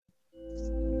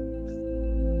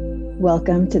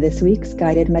Welcome to this week's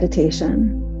guided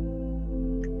meditation.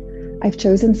 I've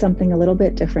chosen something a little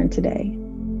bit different today.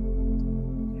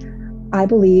 I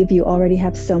believe you already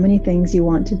have so many things you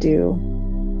want to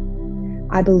do.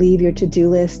 I believe your to-do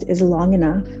list is long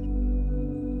enough.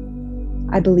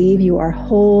 I believe you are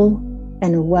whole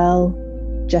and well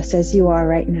just as you are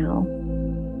right now.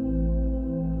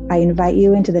 I invite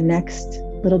you into the next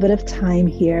little bit of time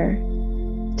here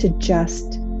to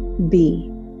just be.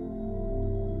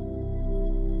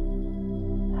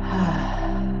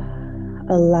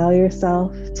 Allow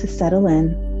yourself to settle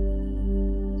in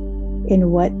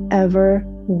whatever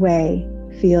way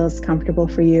feels comfortable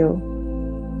for you.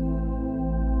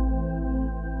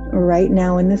 Right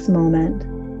now in this moment,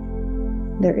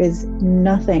 there is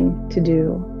nothing to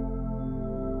do,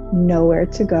 nowhere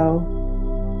to go,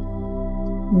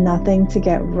 nothing to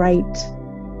get right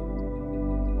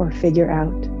or figure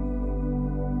out.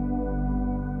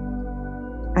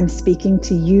 I'm speaking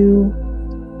to you,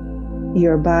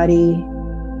 your body,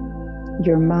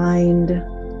 your mind,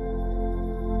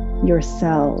 your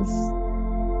cells.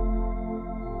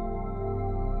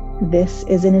 This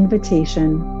is an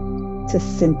invitation to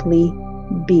simply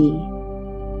be.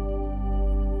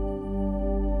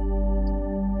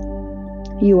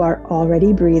 You are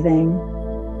already breathing.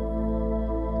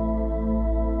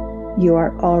 You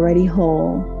are already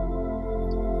whole.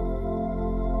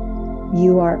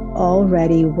 You are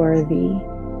already worthy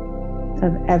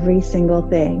of every single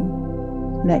thing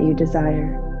that you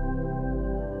desire.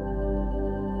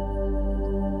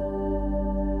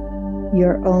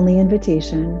 Your only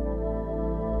invitation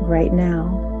right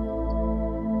now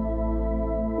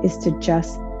is to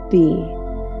just be,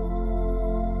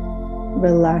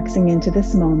 relaxing into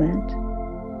this moment.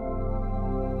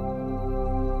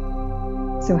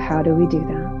 So how do we do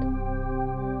that?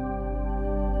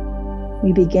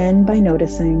 We begin by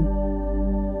noticing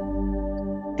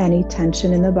any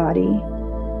tension in the body.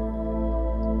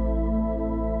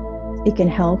 It can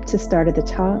help to start at the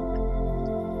top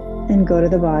and go to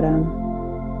the bottom,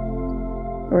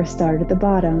 or start at the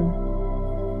bottom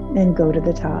and go to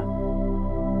the top.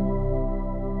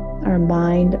 Our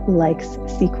mind likes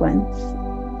sequence.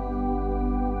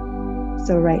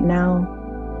 So right now,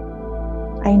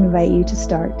 I invite you to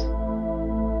start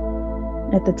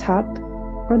at the top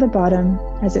or the bottom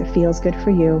as it feels good for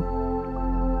you,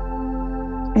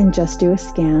 and just do a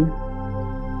scan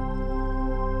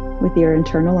with your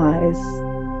internal eyes.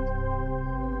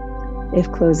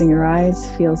 If closing your eyes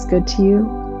feels good to you,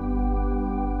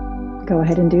 go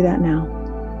ahead and do that now.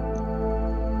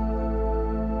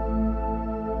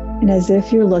 And as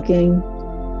if you're looking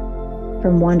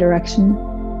from one direction,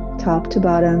 top to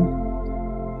bottom,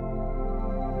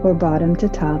 or bottom to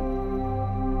top,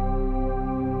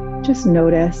 just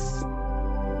notice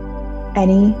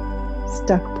any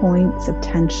stuck points of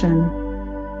tension.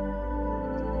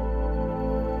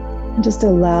 And just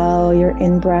allow your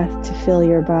in-breath to fill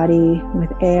your body with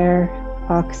air,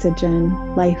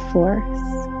 oxygen, life force.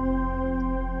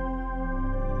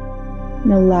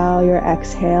 And allow your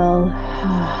exhale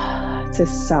to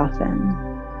soften.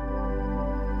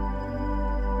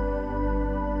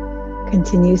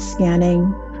 Continue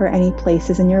scanning for any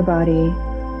places in your body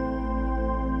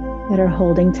that are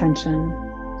holding tension.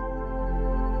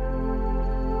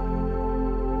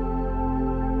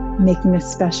 Making a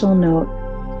special note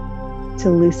to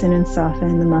loosen and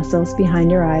soften the muscles behind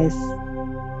your eyes,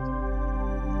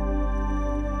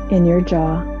 in your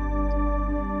jaw,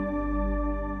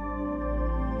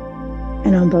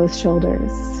 and on both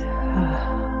shoulders.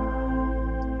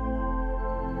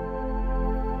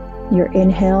 Your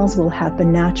inhales will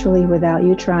happen naturally without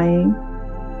you trying.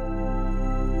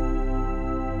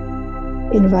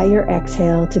 Invite your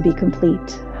exhale to be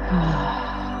complete.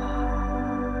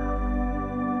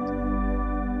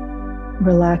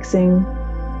 Relaxing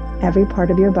every part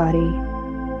of your body,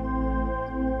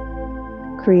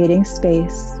 creating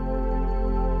space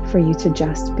for you to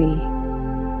just be.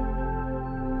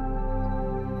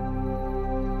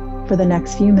 For the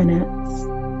next few minutes,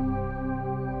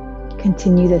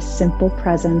 continue this simple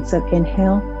presence of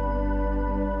inhale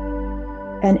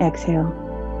and exhale.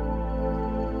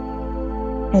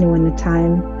 And when the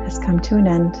time has come to an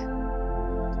end,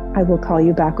 I will call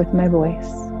you back with my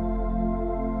voice.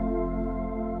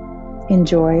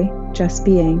 Enjoy just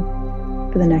being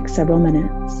for the next several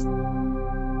minutes.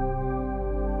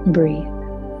 Breathe.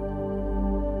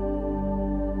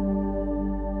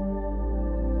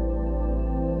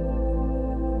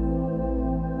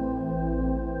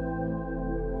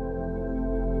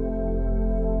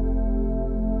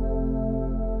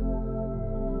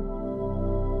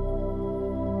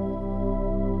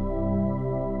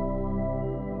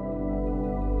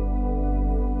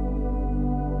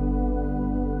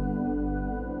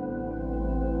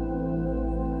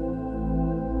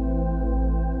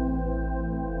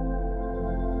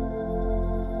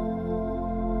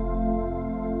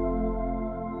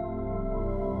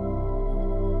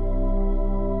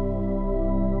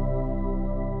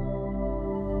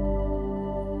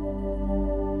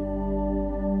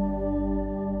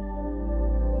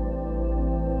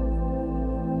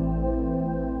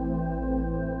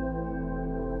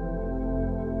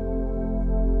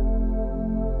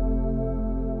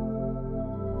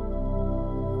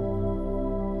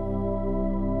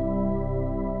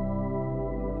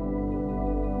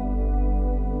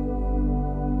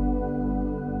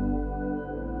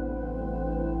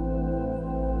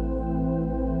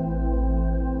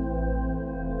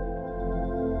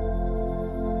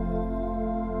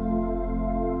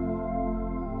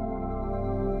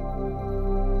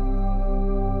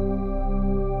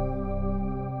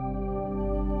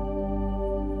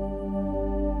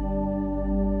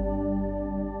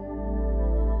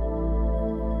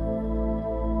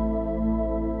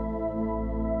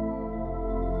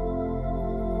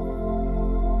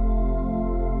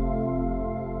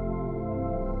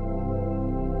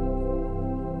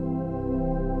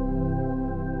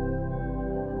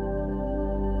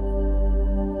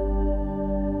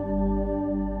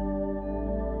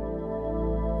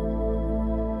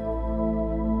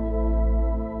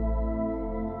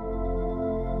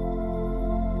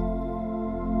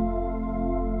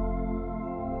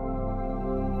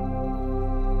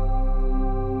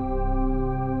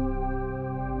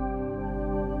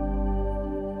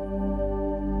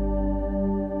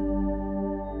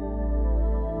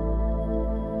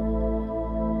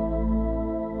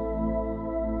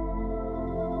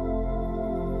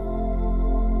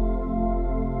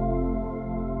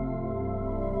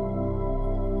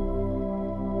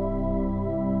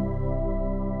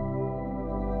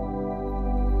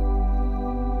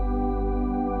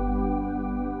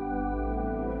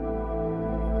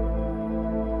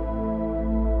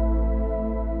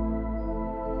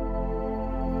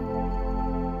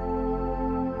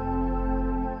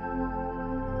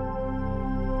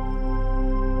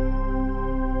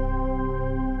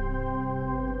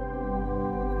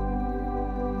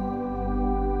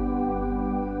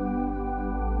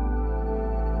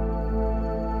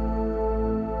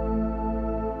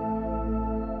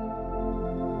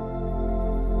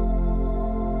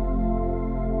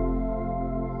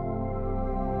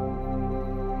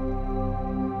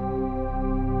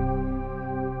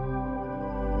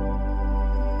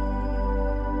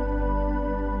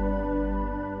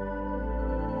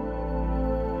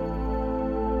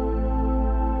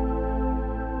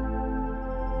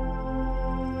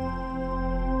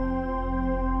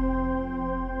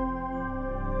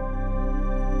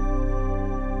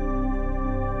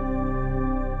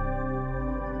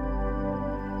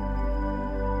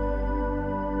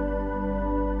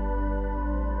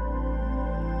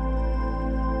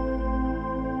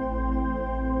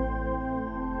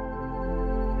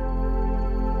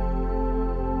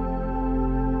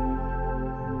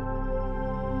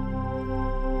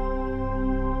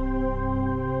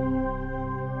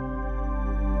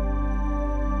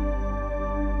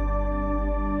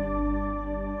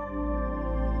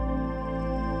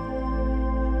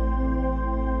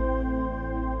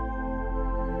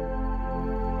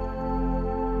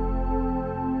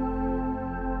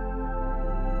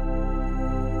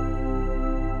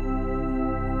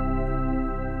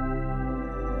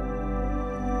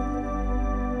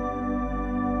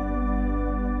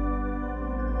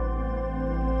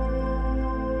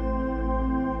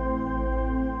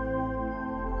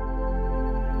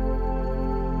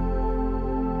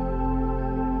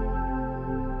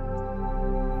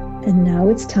 And now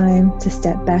it's time to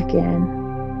step back in.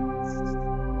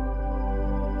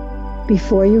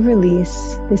 Before you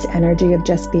release this energy of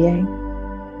just being,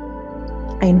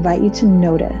 I invite you to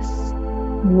notice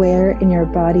where in your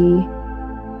body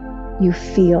you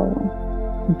feel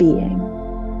being.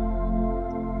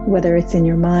 Whether it's in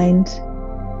your mind,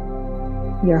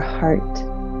 your heart,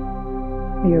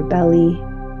 or your belly.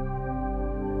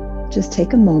 Just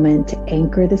take a moment to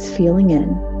anchor this feeling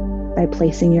in by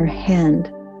placing your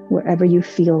hand wherever you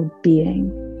feel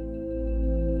being.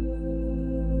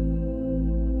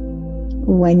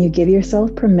 When you give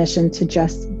yourself permission to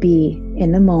just be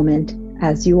in the moment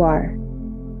as you are,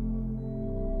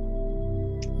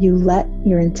 you let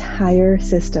your entire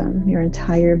system, your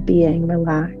entire being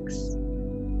relax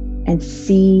and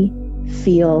see,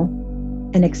 feel,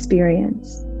 and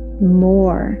experience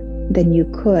more than you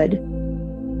could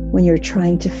when you're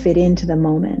trying to fit into the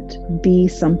moment, be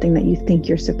something that you think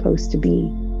you're supposed to be.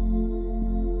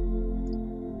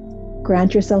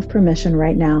 Grant yourself permission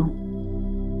right now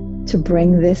to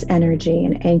bring this energy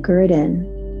and anchor it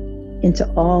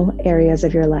into all areas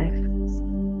of your life.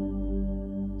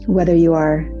 Whether you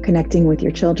are connecting with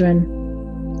your children,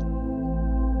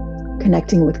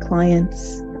 connecting with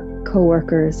clients,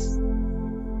 coworkers,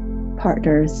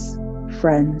 partners,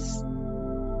 friends.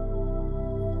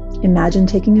 Imagine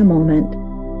taking a moment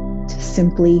to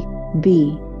simply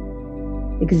be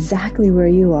exactly where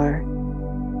you are,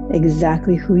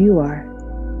 exactly who you are,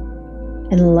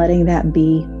 and letting that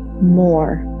be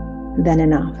more than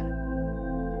enough.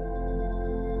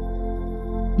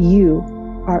 You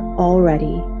are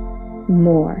already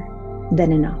more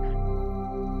than enough.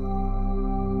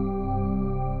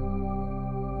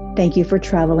 Thank you for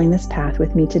traveling this path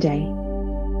with me today.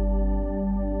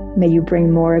 May you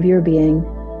bring more of your being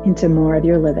into more of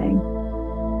your living.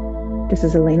 This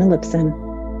is Elena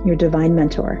Lipson, your divine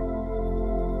mentor,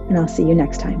 and I'll see you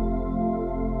next time.